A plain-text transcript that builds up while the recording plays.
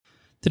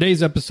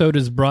Today's episode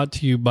is brought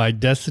to you by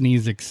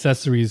Destiny's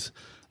Accessories,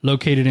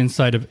 located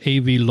inside of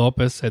A.V.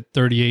 Lopez at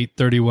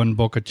 3831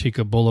 Boca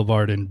Chica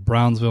Boulevard in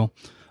Brownsville.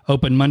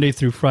 Open Monday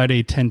through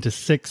Friday, 10 to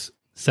 6,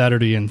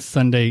 Saturday and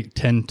Sunday,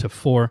 10 to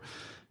 4.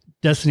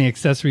 Destiny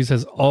Accessories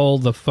has all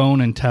the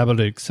phone and tablet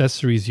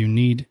accessories you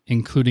need,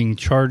 including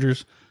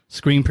chargers,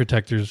 screen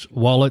protectors,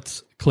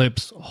 wallets,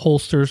 clips,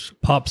 holsters,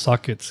 pop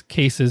sockets,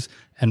 cases,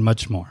 and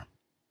much more.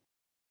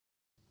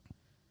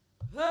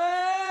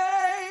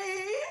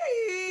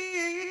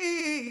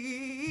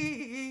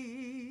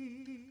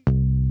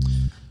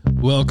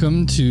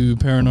 Welcome to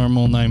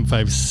Paranormal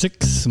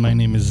 956. My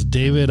name is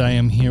David. I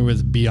am here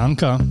with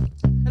Bianca.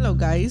 Hello,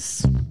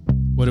 guys.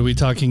 What are we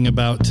talking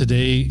about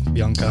today,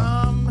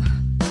 Bianca?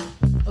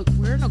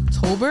 We're in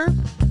October.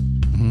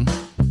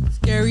 Mm-hmm.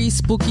 Scary,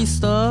 spooky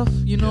stuff,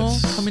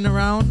 Yes. coming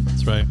around.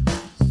 That's right.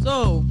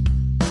 So,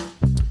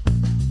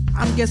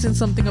 I'm guessing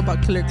something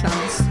about killer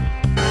clowns.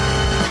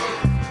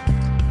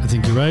 I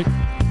think you're right.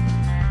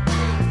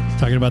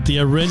 Talking about the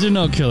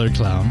original killer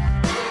clown.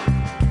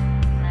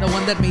 The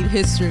one that made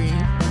history.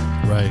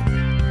 Right.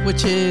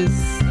 Which is...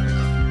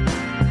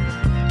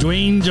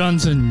 Dwayne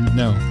Johnson.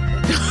 No.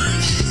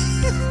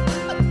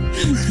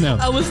 No.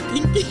 I was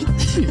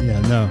thinking...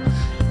 Yeah, no.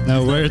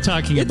 No, we're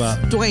talking it's about...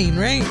 Dwayne,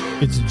 right?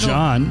 It's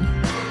John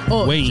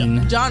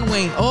Wayne. John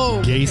Wayne.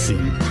 Oh. Gacy.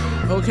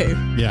 Okay.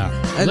 Yeah.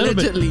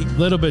 Allegedly.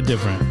 Little bit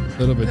different.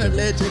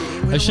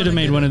 Allegedly. I should have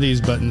made one of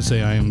these buttons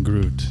say I am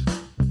Groot.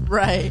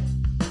 Right.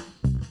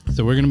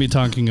 So we're going to be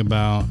talking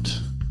about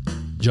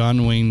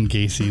John Wayne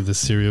Gacy, the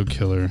serial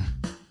killer,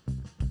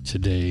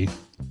 today.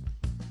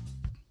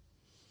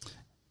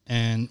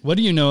 And what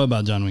do you know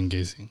about John Wayne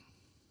Gacy?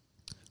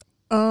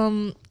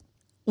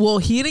 Well,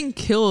 he didn't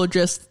kill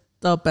dressed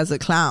up as a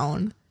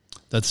clown.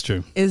 That's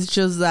true. It's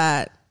just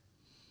that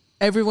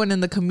everyone in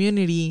the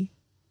community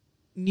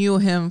knew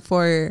him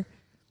for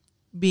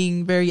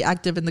being very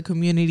active in the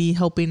community,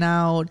 helping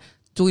out,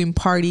 doing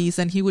parties,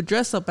 and he would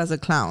dress up as a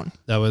clown.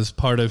 That was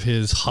part of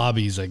his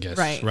hobbies, I guess.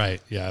 Right.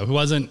 Right. Yeah. He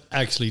wasn't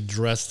actually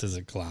dressed as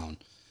a clown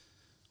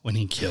when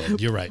he killed.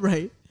 You're right.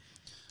 Right.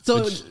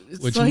 So, Which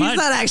he's not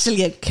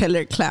actually a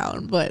killer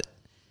clown, but...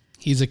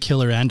 He's a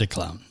killer and a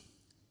clown.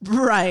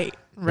 Right.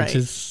 Which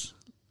is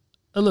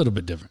a little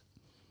bit different.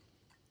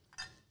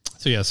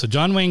 So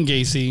John Wayne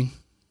Gacy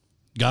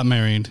got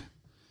married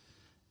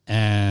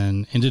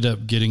and ended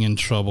up getting in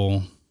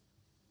trouble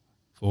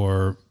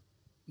for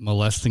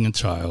molesting a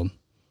child.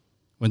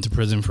 Went to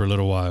prison for a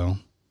little while.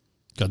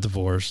 Got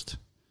divorced.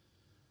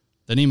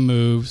 Then he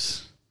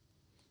moves.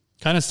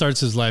 Kind of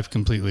starts his life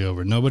completely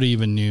over. Nobody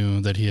even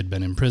knew that he had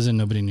been in prison.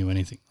 Nobody knew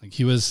anything. Like,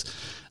 he was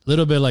a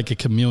little bit like a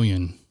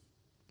chameleon.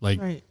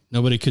 Like,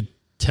 Nobody could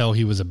tell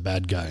he was a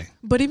bad guy.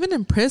 But even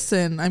in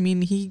prison, I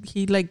mean, he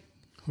right.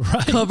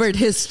 covered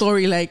his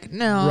story like,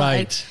 no.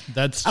 Right.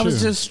 That's true. I was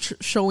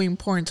just showing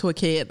porn to a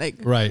kid. Like,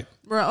 right.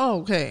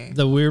 Oh, okay.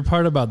 The weird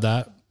part about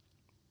that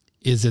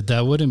is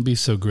that wouldn't be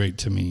so great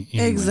to me.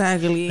 Anyway.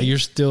 Exactly. Like, you're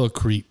still a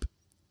creep.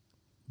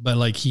 But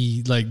like,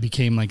 he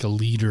became like a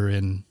leader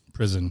in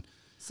prison.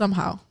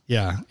 Somehow.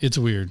 Yeah. It's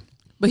weird.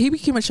 But he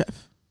became a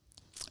chef.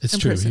 It's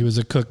true. Prison. He was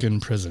a cook in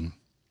prison.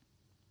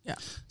 Yeah.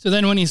 So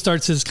then when he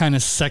starts his kind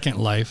of second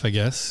life, I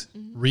guess,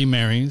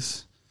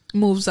 remarries.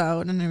 Moves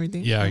out and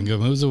everything. Yeah, and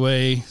moves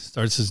away,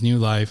 starts his new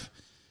life.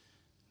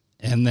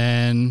 And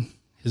then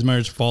his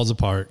marriage falls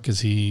apart because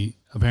he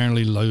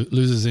apparently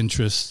loses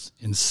interest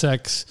in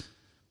sex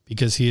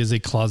because he is a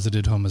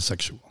closeted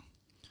homosexual.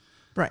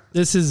 Right.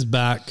 This is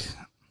back.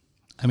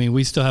 I mean,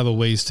 we still have a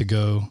ways to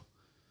go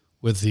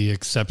with the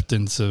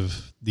acceptance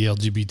of the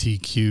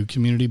LGBTQ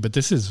community, but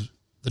this is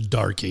the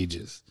dark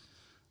ages.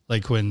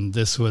 Like when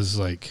this was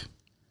like...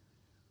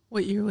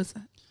 What year was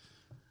that?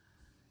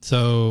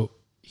 So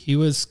he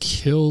was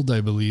killed,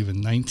 I believe, in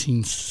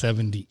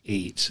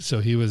 1978. So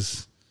he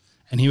was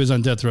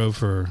on death row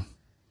for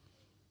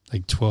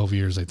like 12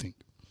 years, I think.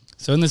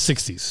 So in the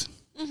 60s.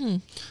 Mm-hmm.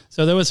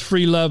 So there was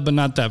free love, but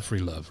not that free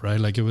love, right?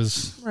 Like it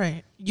was...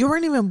 Right. You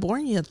weren't even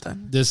born yet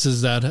then.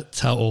 That's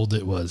how old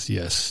it was.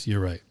 Yes, you're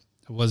right.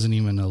 I wasn't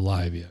even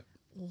alive yet.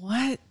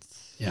 What?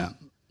 Yeah.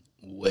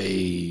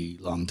 Way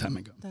long time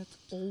ago. That's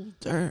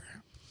older.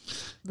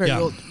 Very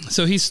old.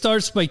 So he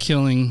starts by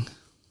killing...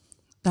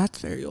 That's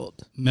very old.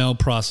 Male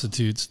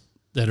prostitutes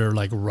that are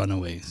like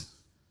runaways,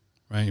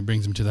 right? He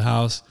brings them to the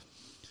house.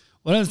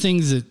 One of the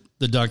things that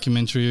the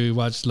documentary we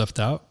watched left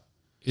out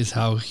is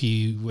how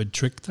he would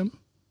trick them.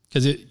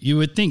 Because you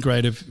would think,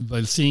 right, if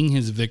by seeing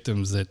his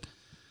victims that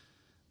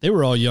they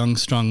were all young,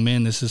 strong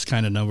men. This is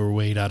kind of an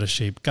overweight, out of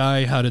shape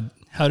guy. How did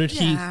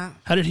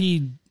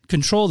he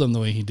control them the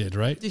way he did,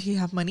 right? Did he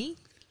have money?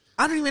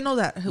 I don't even know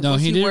that. No,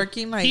 was he didn't.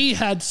 Working like... He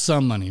had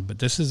some money, but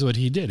this is what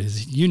he did.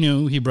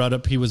 He brought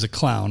up he was a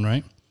clown,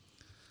 right?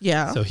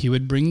 Yeah. So he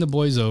would bring the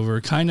boys over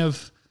kind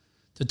of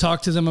to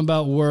talk to them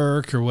about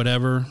work or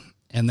whatever.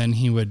 And then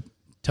he would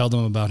tell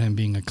them about him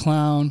being a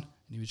clown.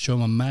 And he would show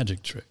them a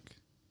magic trick.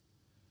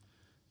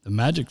 The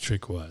magic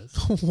trick was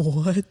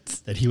what?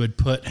 That he would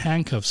put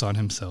handcuffs on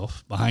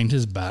himself behind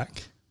his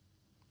back.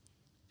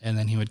 And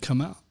then he would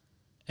come out.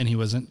 and he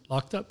wasn't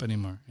locked up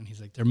anymore. And he's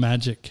like, they're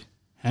magic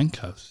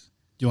handcuffs.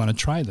 Do you want to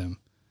try them?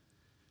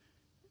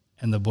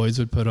 And the boys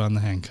would put on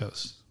the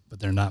handcuffs, but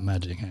they're not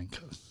magic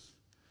handcuffs.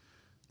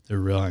 They're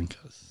real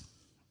handcuffs.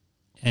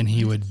 And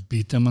he would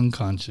beat them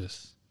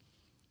unconscious,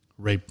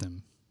 rape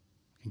them,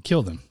 and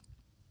kill them.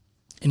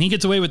 And he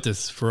gets away with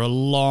this for a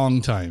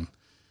long time.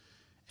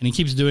 And he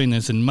keeps doing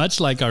this. And much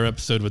like our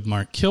episode with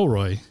Mark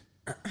Kilroy,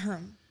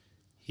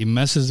 he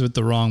messes with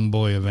the wrong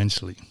boy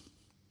eventually.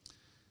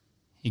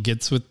 He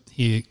gets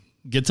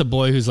a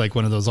boy who's like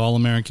one of those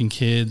all-American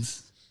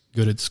kids,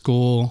 good at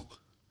school,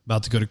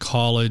 about to go to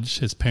college.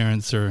 His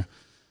parents are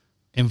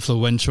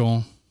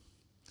influential.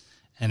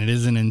 And it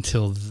isn't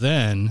until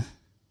then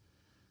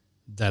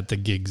that the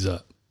gig's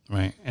up,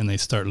 right? And they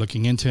start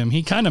looking into him.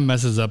 He kind of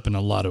messes up in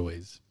a lot of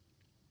ways.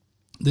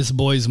 This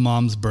boy's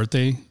mom's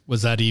birthday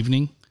was that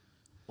evening.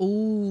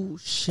 Oh,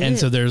 shit. And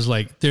so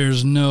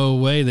there's no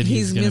way that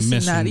he's going to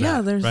miss that.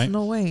 Yeah, there's right?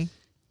 no way.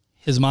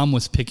 His mom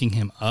was picking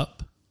him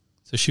up.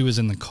 So she was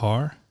in the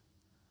car,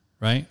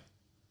 right?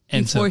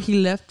 And before he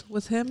left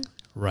with him?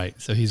 Right.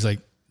 So he's like,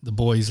 the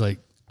boy's like,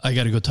 I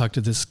got to go talk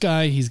to this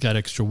guy. He's got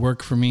extra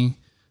work for me.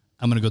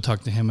 I'm going to go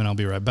talk to him and I'll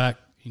be right back.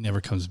 He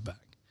never comes back.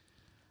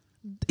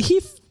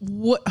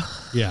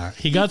 Yeah,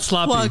 he got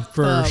sloppy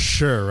for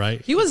sure,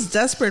 right? He was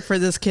desperate for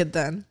this kid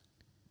then.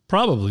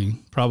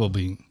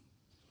 Probably.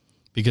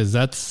 Because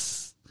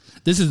this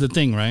is the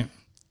thing, right?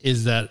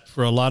 Is that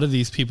for a lot of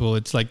these people,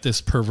 it's like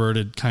this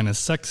perverted kind of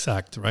sex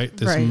act, right?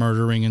 This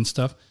murdering and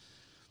stuff.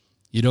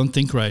 You don't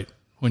think right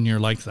when you're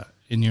like that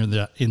and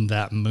you're in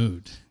that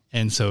mood.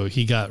 And so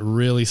he got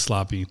really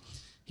sloppy.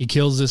 He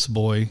kills this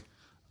boy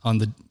on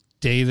the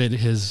day that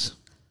his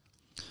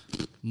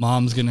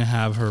mom's going to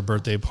have her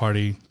birthday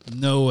party.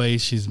 No way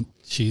he's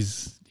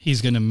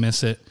going to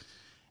miss it.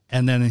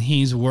 And then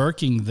he's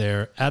working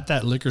there at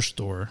that liquor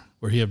store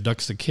where he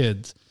abducts the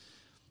kids.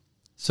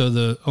 So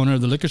the owner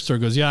of the liquor store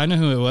goes, yeah, I know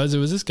who it was. It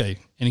was this guy.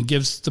 And he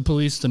gives the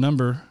police the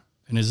number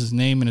and his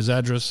name and his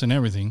address and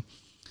everything.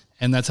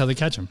 And that's how they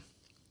catch him.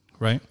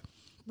 Right?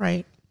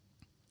 Right.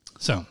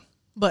 So.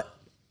 But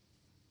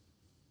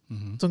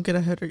don't get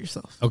ahead of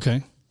yourself.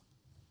 Okay.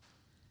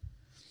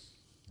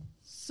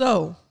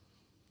 So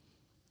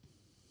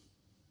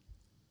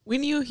we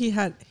knew he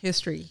had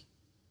history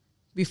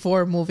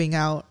before moving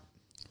out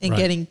and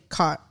getting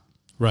caught.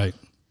 Right.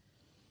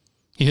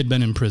 He had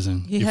been in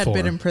prison. He had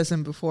been in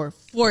prison before.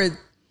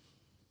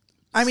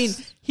 I mean,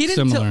 he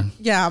didn't. Similar.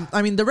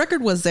 I mean, the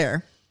record was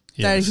there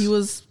that he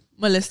was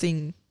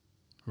molesting.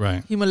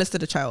 Right. He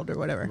molested a child or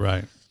whatever.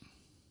 Right.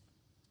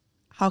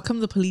 How come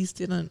the police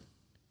didn't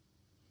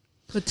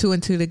put two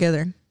and two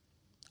together?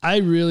 I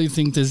really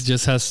think this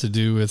just has to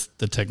do with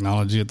the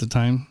technology at the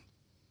time.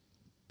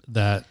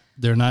 That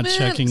they're not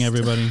checking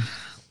everybody.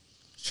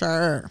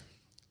 Sure.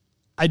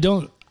 I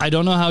don't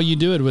know how you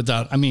do it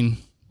without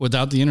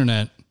the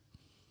internet.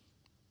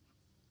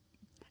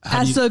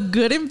 As a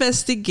good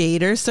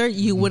investigator, sir,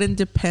 you wouldn't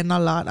depend a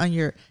lot on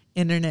your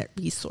internet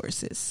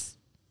resources.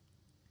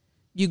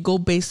 You go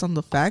based on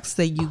the facts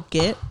that you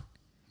get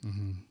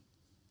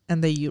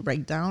and that you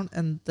write down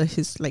and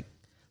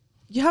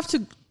you have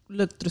to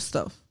look through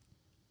stuff.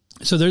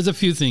 So there's a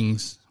few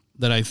things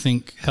that I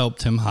think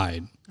helped him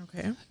hide.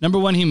 Okay. Number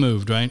one, he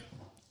moved, right?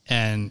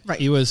 And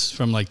he was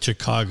from like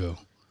Chicago. Do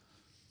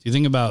you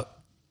think about,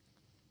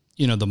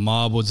 the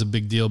mob was a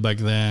big deal back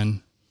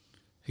then,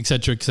 et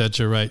cetera,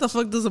 right? What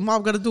the fuck does a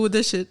mob got to do with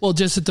this shit? Well,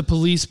 just that the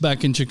police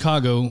back in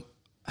Chicago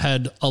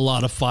had a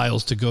lot of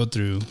files to go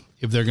through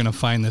if they're going to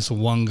find this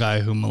one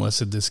guy who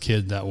molested this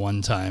kid that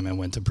one time and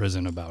went to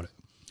prison about it.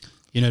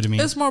 You know what I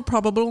mean? It's more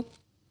probable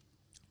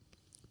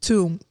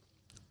to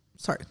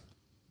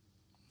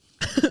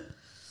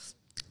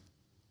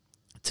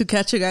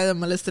catch a guy that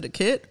molested a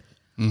kid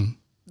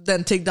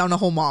than take down a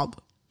whole mob.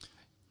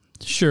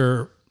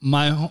 Sure.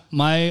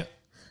 My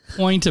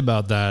point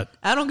about that.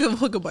 I don't give a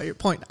fuck about your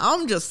point.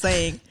 I'm just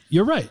saying.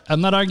 You're right. I'm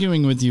not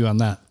arguing with you on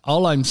that.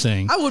 All I'm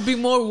saying. I would be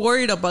more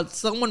worried about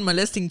someone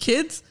molesting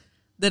kids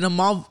than a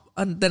mob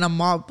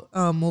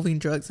moving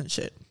drugs and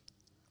shit.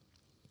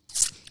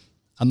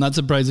 I'm not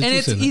surprised that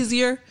you said that. And it's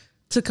easier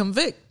to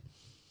convict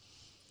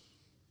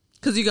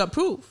because you got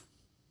proof,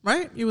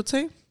 right? You would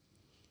say.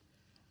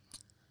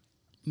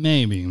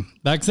 Maybe.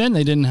 Back then,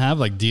 they didn't have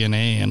like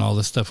DNA and all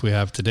the stuff we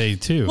have today,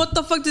 too. What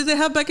the fuck did they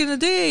have back in the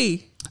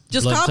day?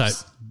 Just blood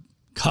cops? Type.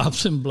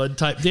 Cops and blood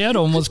type. They had to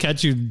almost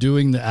catch you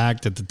doing the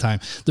act at the time.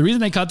 The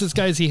reason they caught this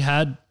guy is he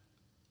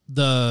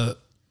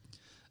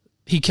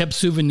kept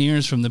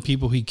souvenirs from the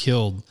people he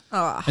killed.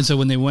 And so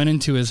when they went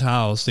into his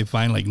house, they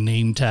find like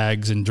name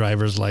tags and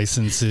driver's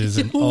licenses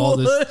and all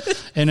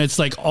this. And it's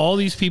like all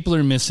these people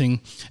are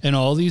missing and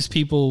all these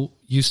people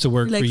used to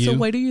work for you. So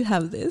why do you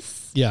have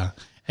this? Yeah.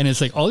 And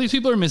it's like all these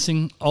people are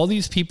missing, all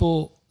these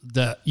people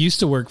that used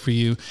to work for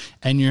you,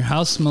 and your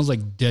house smells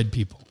like dead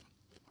people,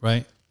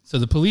 right? So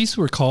the police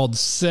were called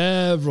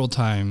several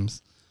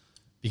times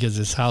because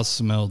this house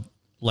smelled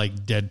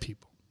like dead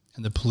people.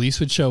 And the police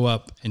would show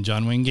up, and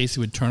John Wayne Gacy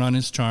would turn on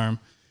his charm. And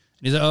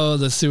he's like, oh,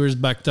 the sewer's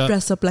backed up.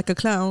 Dress up like a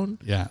clown.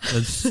 Yeah.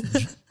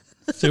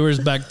 Sewer's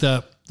backed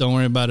up. don't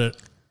worry about it.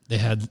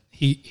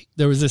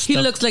 There was this He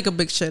stuff. looks like a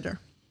big shitter.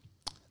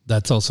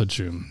 That's also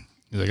true.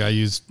 He's like, I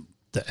used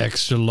the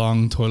extra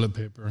long toilet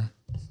paper.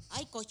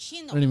 Ay, I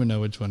cochino. don't even know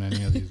which one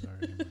any of these are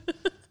anymore.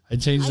 I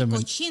changed Ay, them.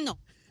 cochino.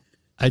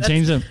 I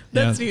changed them.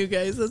 That's yeah. you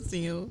guys. That's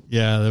you.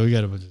 Yeah, we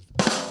got a bunch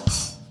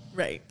of.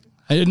 Right.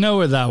 I didn't know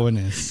where that one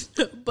is.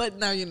 But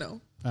now you know.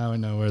 Now I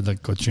know where the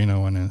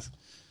cochino one is.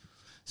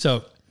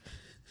 So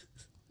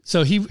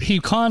he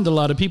conned a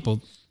lot of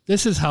people.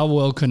 This is how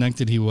well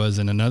connected he was.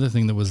 And another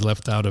thing that was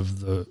left out of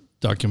the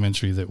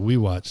documentary that we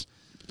watched,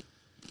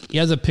 he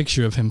has a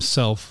picture of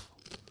himself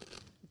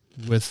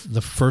with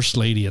the first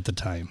lady at the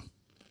time.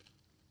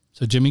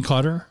 So Jimmy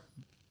Carter,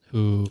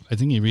 who I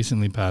think he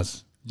recently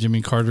passed,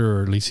 Jimmy Carter,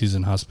 or at least he's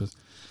in hospice.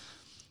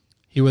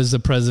 He was the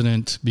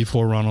president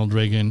before Ronald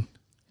Reagan.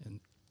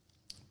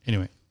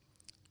 Anyway.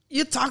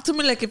 You talk to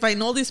me like if I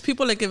know these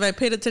people, like if I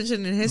paid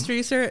attention in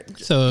history, sir.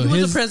 So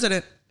he was the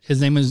president. His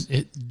name is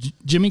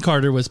Jimmy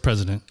Carter was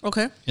president.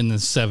 Okay. In the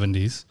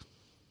 70s.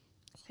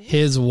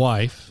 His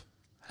wife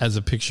has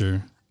a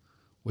picture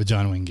with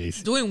John Wayne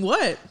Gacy. Doing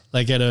what?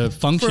 Like at a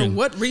function. For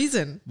what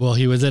reason? Well,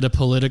 he was at a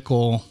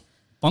political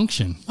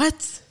function.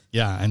 What?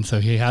 Yeah, and so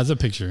he has a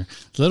picture.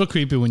 It's a little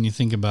creepy when you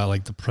think about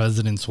like the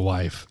president's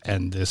wife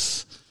and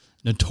this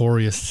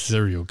notorious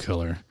serial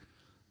killer,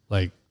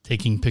 like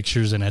taking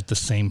pictures and at the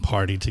same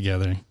party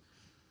together.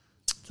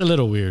 It's a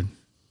little weird.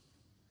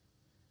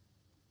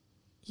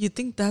 You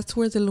think that's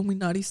where the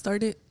Illuminati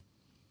started?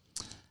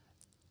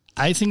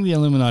 I think the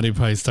Illuminati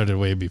probably started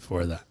way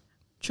before that.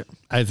 True.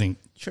 I think.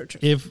 True.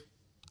 If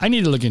I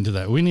need to look into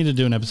that. We need to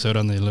do an episode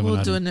on the Illuminati.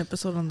 We'll do an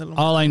episode on the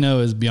Illuminati. All I know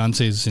is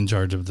Beyonce's in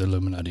charge of the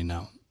Illuminati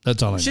now.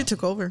 That's all I know. She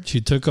took over.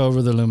 She took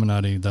over the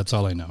Illuminati. That's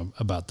all I know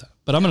about that.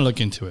 But I'm going to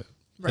look into it.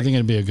 Right. I think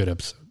it'd be a good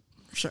episode.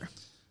 Sure.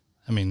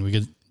 I mean, we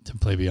get to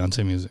play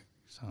Beyonce music.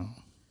 So.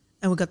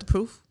 And we got the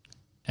proof.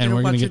 And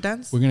we're going to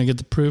dance? We're going to get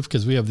the proof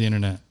because we have the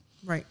internet.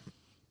 Right.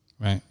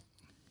 Right.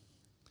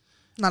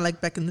 Not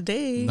like back in the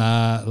day.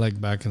 Not like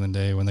back in the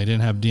day when they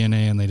didn't have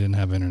DNA and they didn't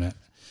have internet.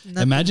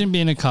 Nothing. Imagine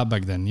being a cop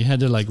back then. You had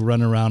to like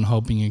run around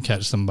hoping you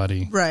catch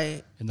somebody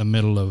Right. in the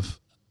middle of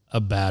a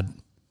bad.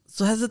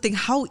 So that's the thing.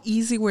 How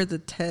easy were the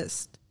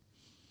tests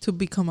to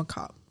become a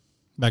cop?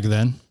 Back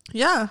then?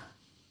 Yeah.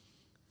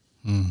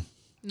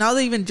 Now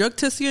they even drug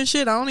test you and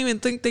shit. I don't even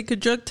think they could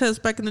drug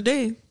test back in the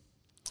day.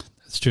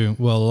 That's true.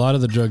 Well, a lot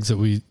of the drugs that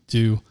we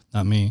do,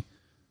 not me,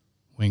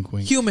 wink,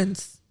 wink.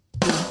 Humans.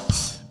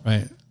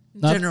 Right.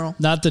 In general.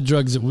 Not the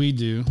drugs that we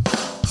do,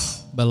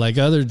 but like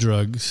other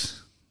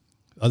drugs,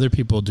 other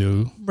people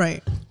do,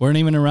 Right. weren't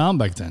even around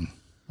back then.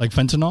 Like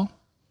fentanyl.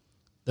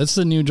 That's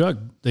the new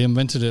drug. They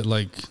invented it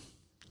like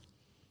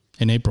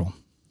in April.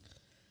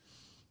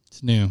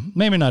 It's new.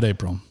 Maybe not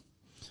April,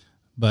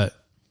 but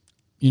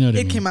you know what I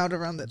mean. It came out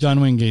around that. John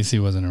Wayne Gacy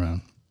wasn't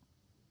around.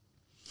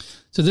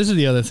 So this is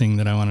the other thing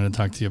that I wanted to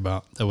talk to you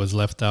about that was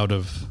left out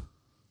of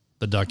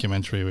the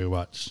documentary we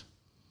watched.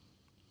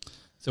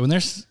 So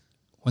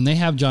when they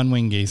have John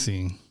Wayne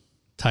Gacy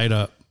tied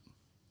up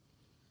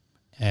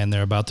and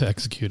they're about to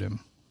execute him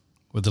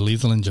with a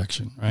lethal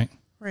injection, right?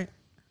 Right.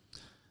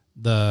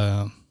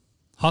 The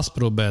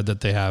hospital bed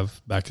that they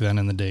have back then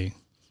in the day,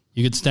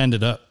 you could stand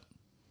it up.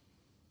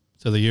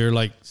 So that you're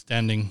like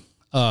standing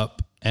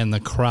up and the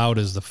crowd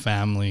is the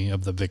family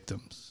of the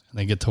victims and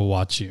they get to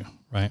watch you,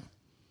 right?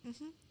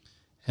 Mm-hmm.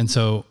 And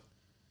so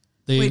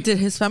Wait, did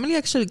his family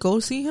actually go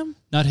see him?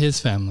 Not his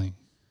family.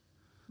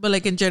 But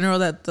like in general,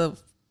 that the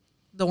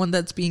one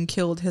that's being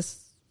killed, his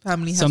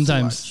family has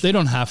Sometimes to watch. they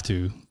don't have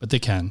to, but they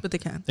can. But they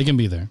can. They can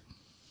be there.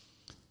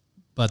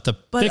 But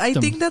But victim, I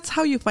think that's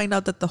how you find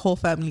out that the whole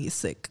family is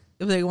sick,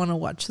 if they want to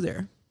watch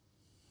their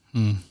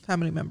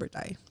family member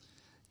die.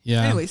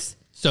 yeah. Anyways.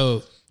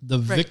 So the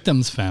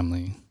victim's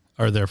family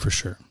are there for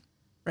sure.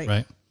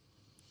 Right?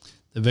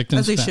 The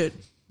victim's As they should.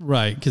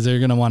 Right, because they're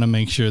going to want to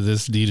make sure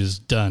this deed is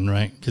done,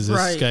 right? Because this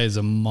Right. guy is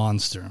a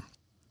monster.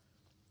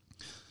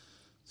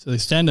 So they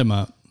stand him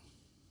up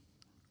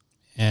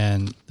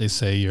and they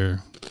say,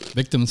 your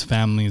victim's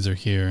families are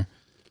here.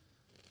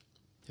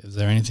 Is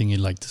there anything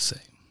you'd like to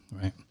say?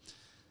 Right?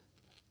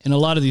 In a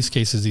lot of these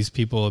cases, these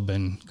people have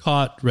been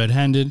caught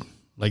red-handed,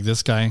 like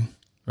this guy,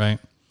 right?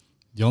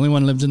 The only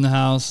one lived in the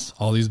house.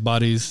 All these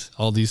bodies,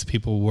 all these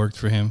people worked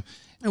for him.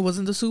 It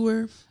wasn't the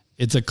sewer.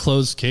 It's a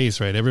closed case,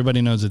 right?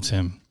 Everybody knows it's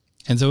him.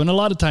 And so, in a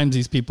lot of times,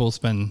 these people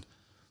spend,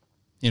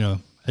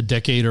 a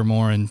decade or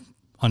more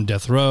on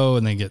death row,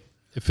 and they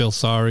feel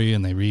sorry,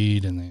 and they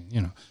read, and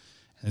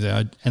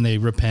they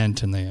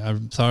repent, and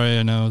I'm sorry,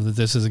 I know that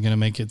this isn't going to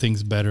make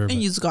things better. And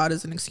use God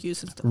as an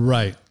excuse and stuff.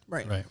 Right.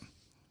 Right.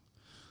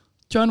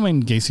 John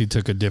Wayne Gacy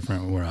took a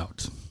different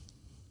route.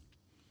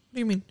 What do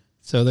you mean?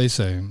 So they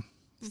say,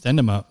 stand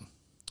him up.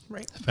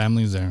 Right. The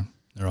family's there.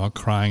 They're all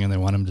crying, and they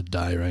want him to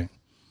die, right?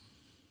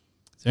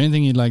 Is there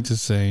anything you'd like to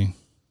say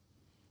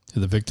to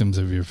the victims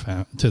of your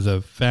to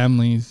the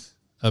families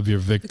of your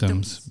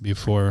victims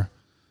before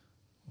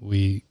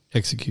we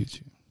execute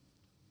you?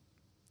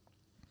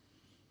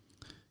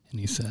 And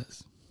he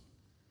says,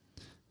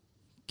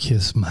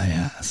 kiss my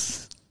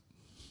ass.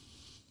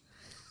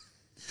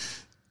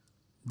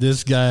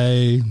 This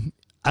guy,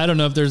 I don't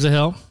know if there's a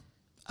hell.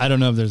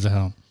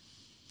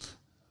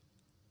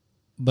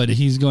 But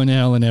he's going to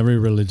hell in every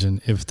religion,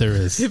 if there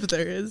is. If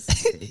there is.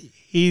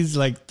 He's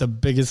like the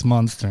biggest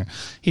monster.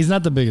 He's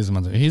not the biggest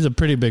monster. He's a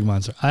pretty big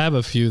monster. I have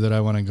a few that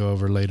I want to go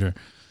over later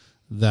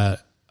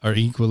that are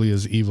equally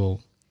as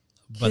evil.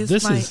 But Kiss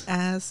this my is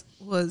ass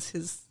was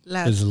his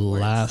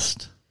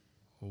last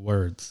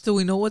words. Do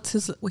we know what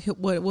it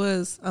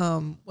was?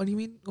 What do you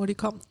mean? What do you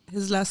call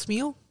his last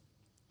meal?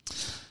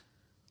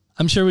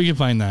 I'm sure we can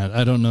find that.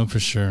 I don't know for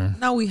sure.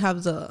 Now we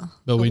have the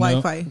we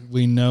Wi-Fi.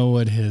 We know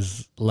what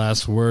his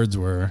last words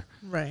were.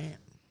 Right.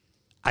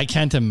 I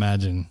can't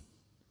imagine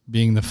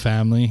being the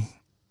family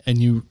and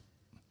you.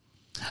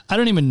 I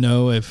don't even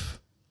know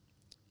if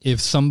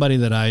somebody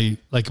that I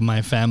like,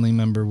 my family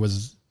member,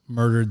 was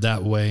murdered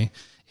that way.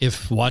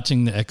 If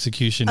watching the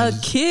execution,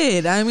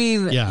 kid. I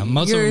mean, yeah,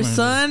 most your of them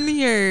son,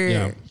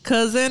 your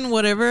cousin,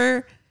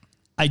 whatever.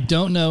 I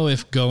don't know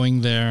if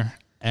going there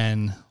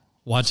and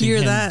watching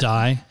him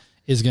die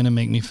is going to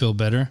make me feel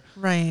better.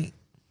 Right.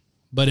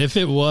 But if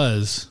it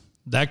was,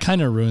 that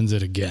kind of ruins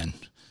it again.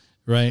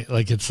 Right?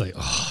 Like, it's like,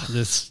 oh,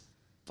 this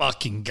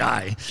fucking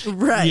guy.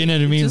 Right. You know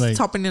what I mean? Just like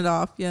topping it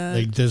off. Yeah.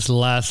 Like this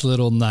last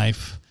little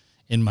knife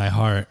in my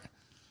heart.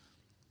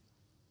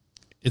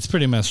 It's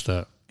pretty messed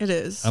up. It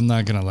is. I'm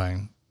not going to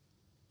lie.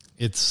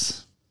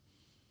 It's.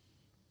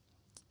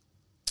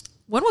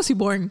 When was he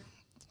born?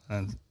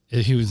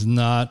 He was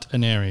not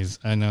an Aries.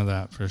 I know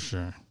that for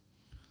sure.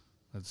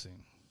 Let's see.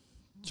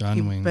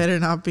 John Wayne. Better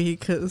not be,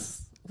 because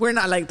we're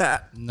not like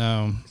that.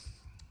 No.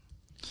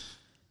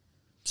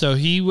 So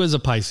he was a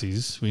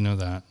Pisces. We know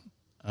that.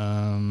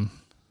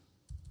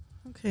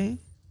 Okay.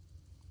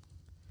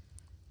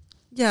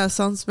 Yeah,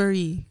 sounds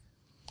very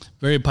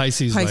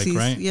Pisces-like,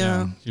 right?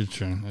 Yeah. You're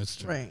true. That's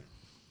true. Right.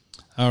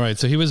 All right.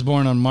 So he was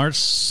born on March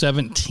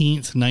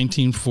 17th,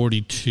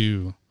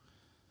 1942.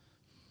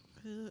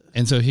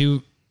 And so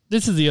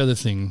this is the other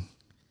thing.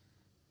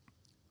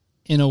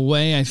 In a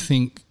way, I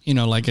think,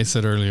 like I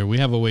said earlier, we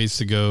have a ways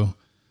to go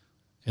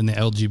in the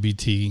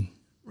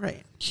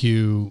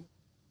LGBTQ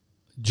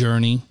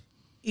journey.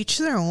 Each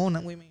their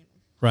own, we mean.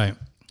 Right.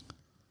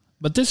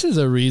 But this is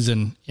a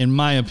reason, in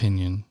my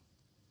opinion,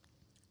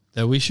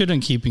 that we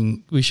shouldn't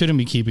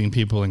be keeping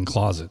people in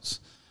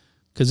closets,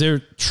 because they're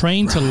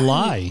trained to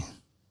lie,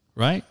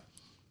 right?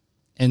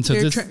 And so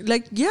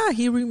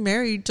he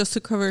remarried just to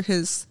cover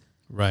his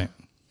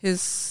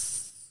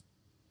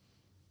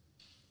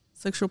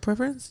sexual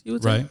preference, you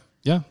would say? Right.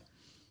 Yeah.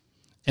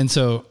 And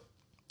so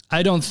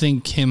I don't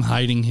think him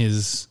hiding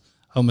his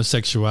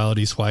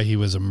homosexuality is why he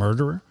was a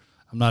murderer.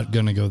 I'm not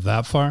going to go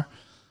that far,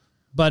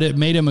 but it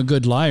made him a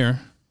good liar.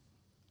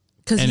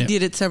 Because he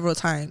did it several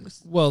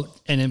times. Well,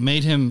 and it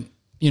made him,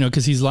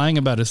 because he's lying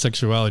about his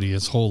sexuality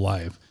his whole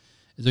life.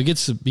 So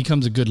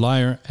becomes a good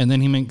liar, and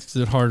then he makes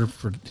it harder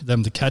for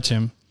them to catch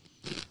him,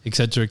 et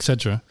cetera, et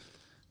cetera.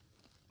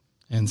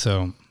 And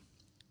so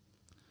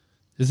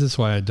this is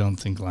why I don't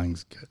think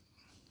lying's good.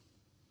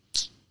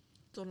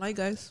 Don't lie,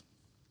 guys.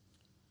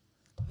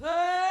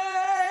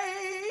 I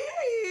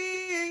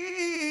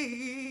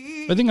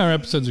think our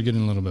episodes are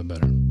getting a little bit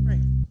better.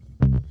 Right.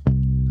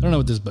 I don't know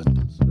what this button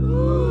does.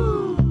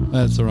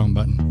 That's the wrong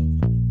button.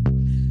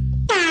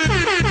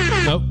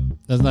 Nope,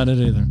 that's not it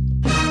either.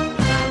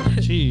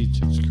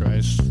 Jesus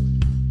Christ.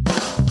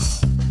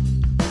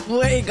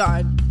 Wait,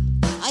 God.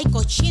 Ay,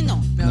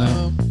 cochino.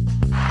 No.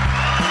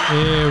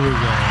 Here we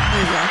go. There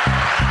you go.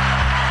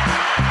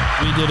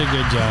 We did a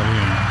good job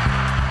here.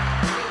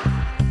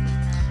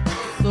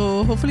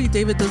 So hopefully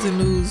David doesn't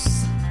lose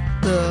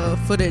the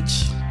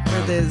footage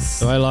for this.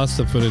 So I lost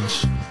the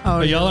footage.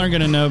 But y'all aren't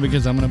going to know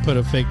because I'm going to put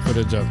a fake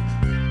footage up.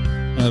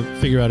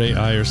 Figure out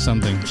AI or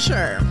something.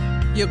 Sure.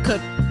 You'll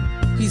cut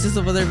pieces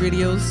of other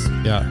videos.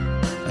 Yeah.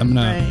 I'm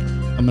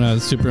gonna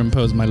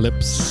superimpose my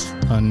lips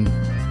on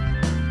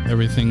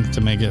everything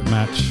to make it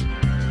match.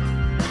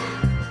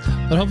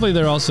 But hopefully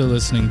they're also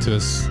listening to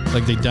us,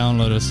 like they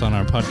download us on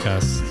our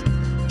podcast.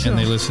 Sure. And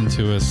they listen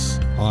to us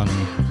on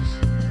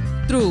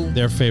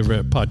their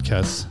favorite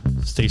podcast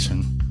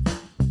station.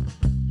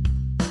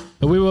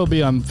 But we will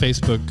be on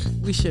Facebook.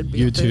 We should be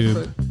YouTube,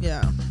 on Facebook.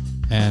 Yeah.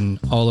 And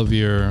all of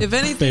your if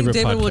anything, favorite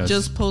David podcasts. will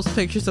just post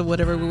pictures of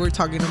whatever we were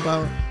talking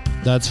about.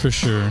 That's for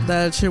sure.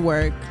 That should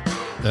work.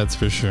 That's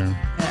for sure.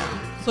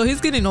 Yeah. So he's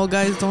getting old,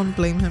 guys. Don't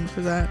blame him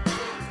for that.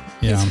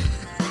 Yeah.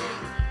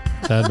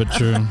 Sad but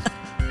true.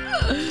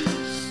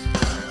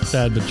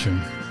 Sad but true.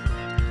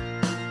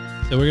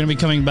 So we're going to be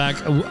coming back.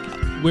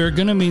 We're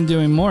going to be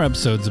doing more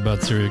episodes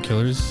about serial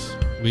killers.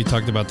 We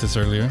talked about this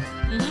earlier.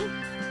 Mm-hmm.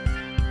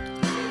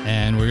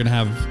 And we're going to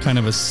have kind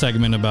of a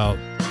segment about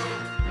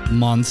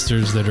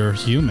monsters that are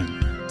human.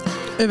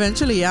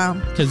 Eventually, yeah.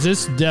 Because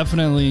this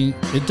definitely,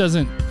 it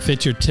doesn't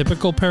fit your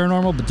typical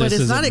paranormal, but this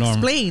is not normal.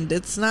 Explained.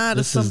 It's not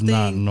this something is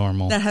not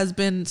normal that has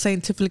been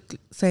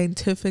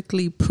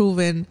scientifically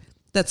proven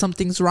that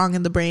something's wrong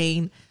in the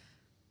brain.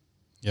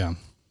 Yeah.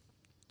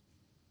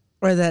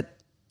 Or that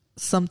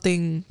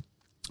something,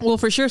 well,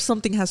 for sure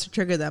something has to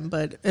trigger them,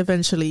 but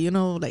eventually,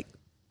 like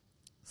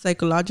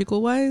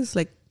psychological wise,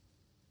 like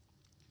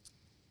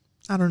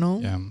I don't know.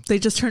 Yeah. They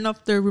just turn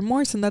off their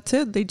remorse and that's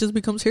it. They just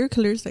become serial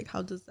killers. Like,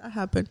 how does that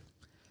happen?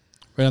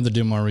 We're going to have to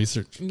do more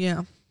research.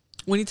 Yeah.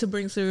 We need to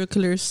bring serial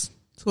killers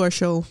to our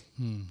show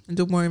and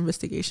do more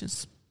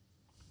investigations.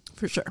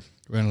 For sure.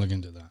 We're going to look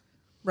into that.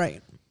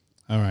 Right.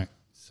 All right.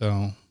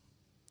 So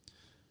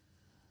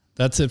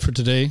that's it for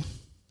today.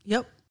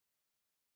 Yep.